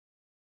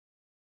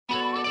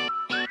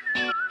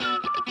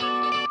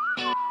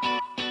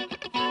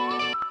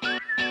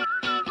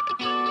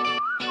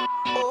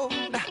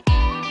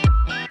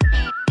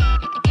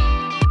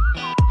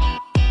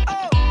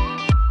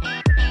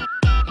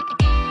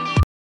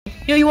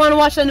Yo, you want to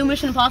watch that new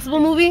Mission Impossible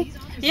movie?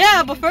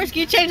 Yeah, but first, can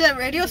you change that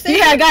radio station?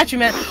 Yeah, I got you,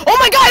 man. Oh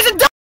my God, it's a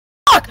duck!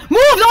 Move!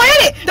 Don't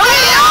hit it! Don't hit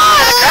it!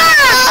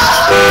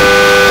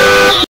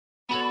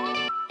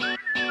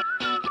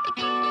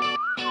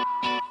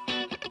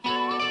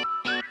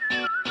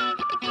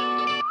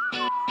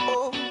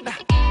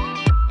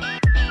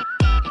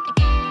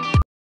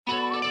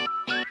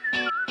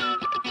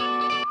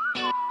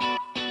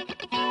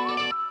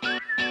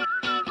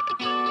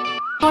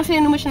 You want to see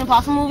a new Mission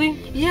Impossible movie?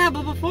 Yeah,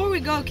 but before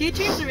we go, can you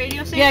change the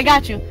radio station? Yeah, I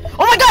got you.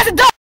 Oh my God, it's a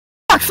duck!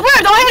 I swear,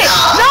 don't hit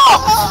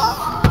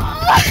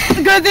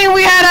it! No! Good thing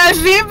we had our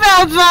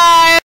seatbelts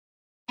on!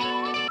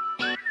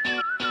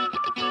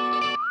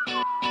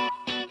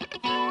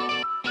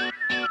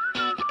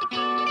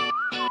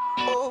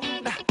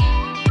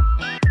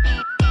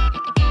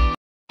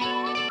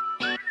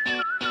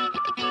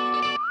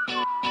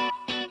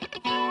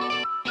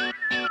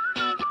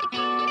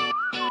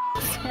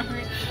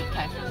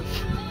 Okay.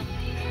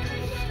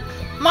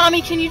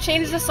 Mommy, can you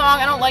change the song?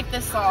 I don't like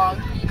this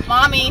song.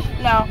 Mommy.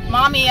 No.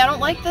 Mommy, I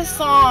don't like this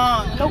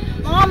song. Nope.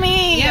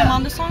 Mommy. Yeah,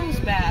 Mom, the song's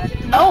bad.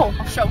 No.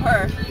 I'll show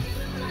her.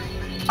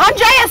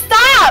 Andrea,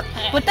 stop!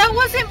 But that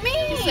wasn't me.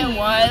 Yes, it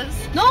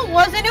was. No, it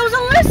wasn't. It was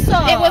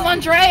Alyssa. It was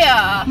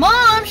Andrea.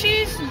 Mom,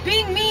 she's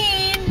being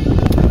mean.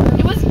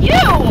 It was you.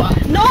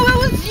 No, it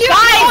was you.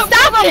 Guys,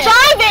 stop! I'm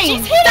driving.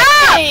 She's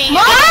hitting me.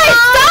 Mom, guys,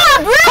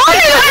 stop! Really?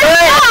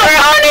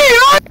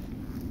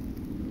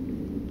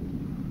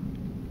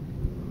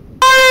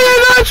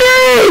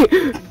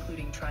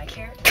 Including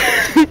TRICARE.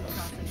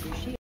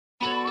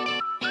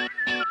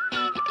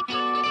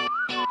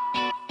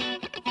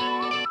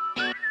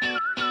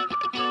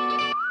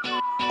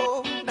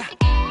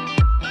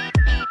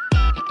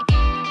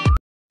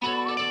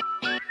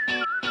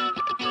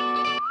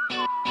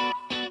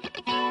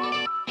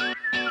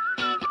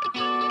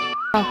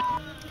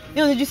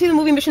 Yo, did you see the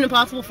movie Mission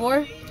Impossible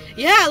 4?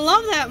 Yeah, I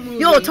love that movie.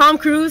 Yo, Tom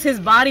Cruise, his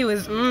body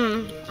was Wait,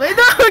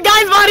 the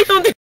guy's body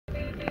something.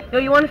 Yo,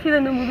 you want to see the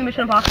new movie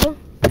Mission Impossible?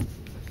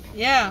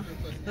 Yeah,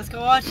 let's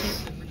go watch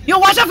it. Yo,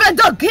 watch out for that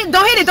duck! Don't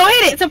hit it! Don't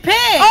hit it! It's a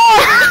pig! Oh!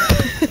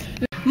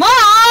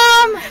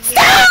 Mom!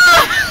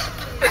 Stop!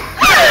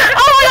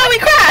 Oh my God, we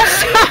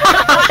crashed!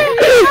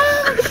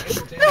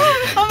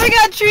 Oh my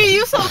God, Tree,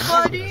 you so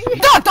funny!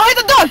 Duck! Don't hit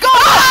the duck! Go!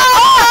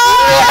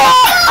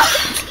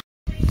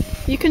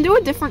 You can do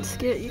a different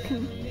skit. You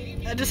can.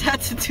 I just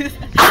had to do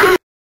that.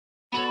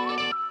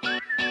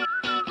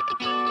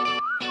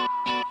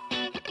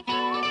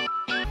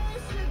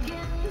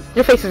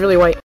 Your face is really white.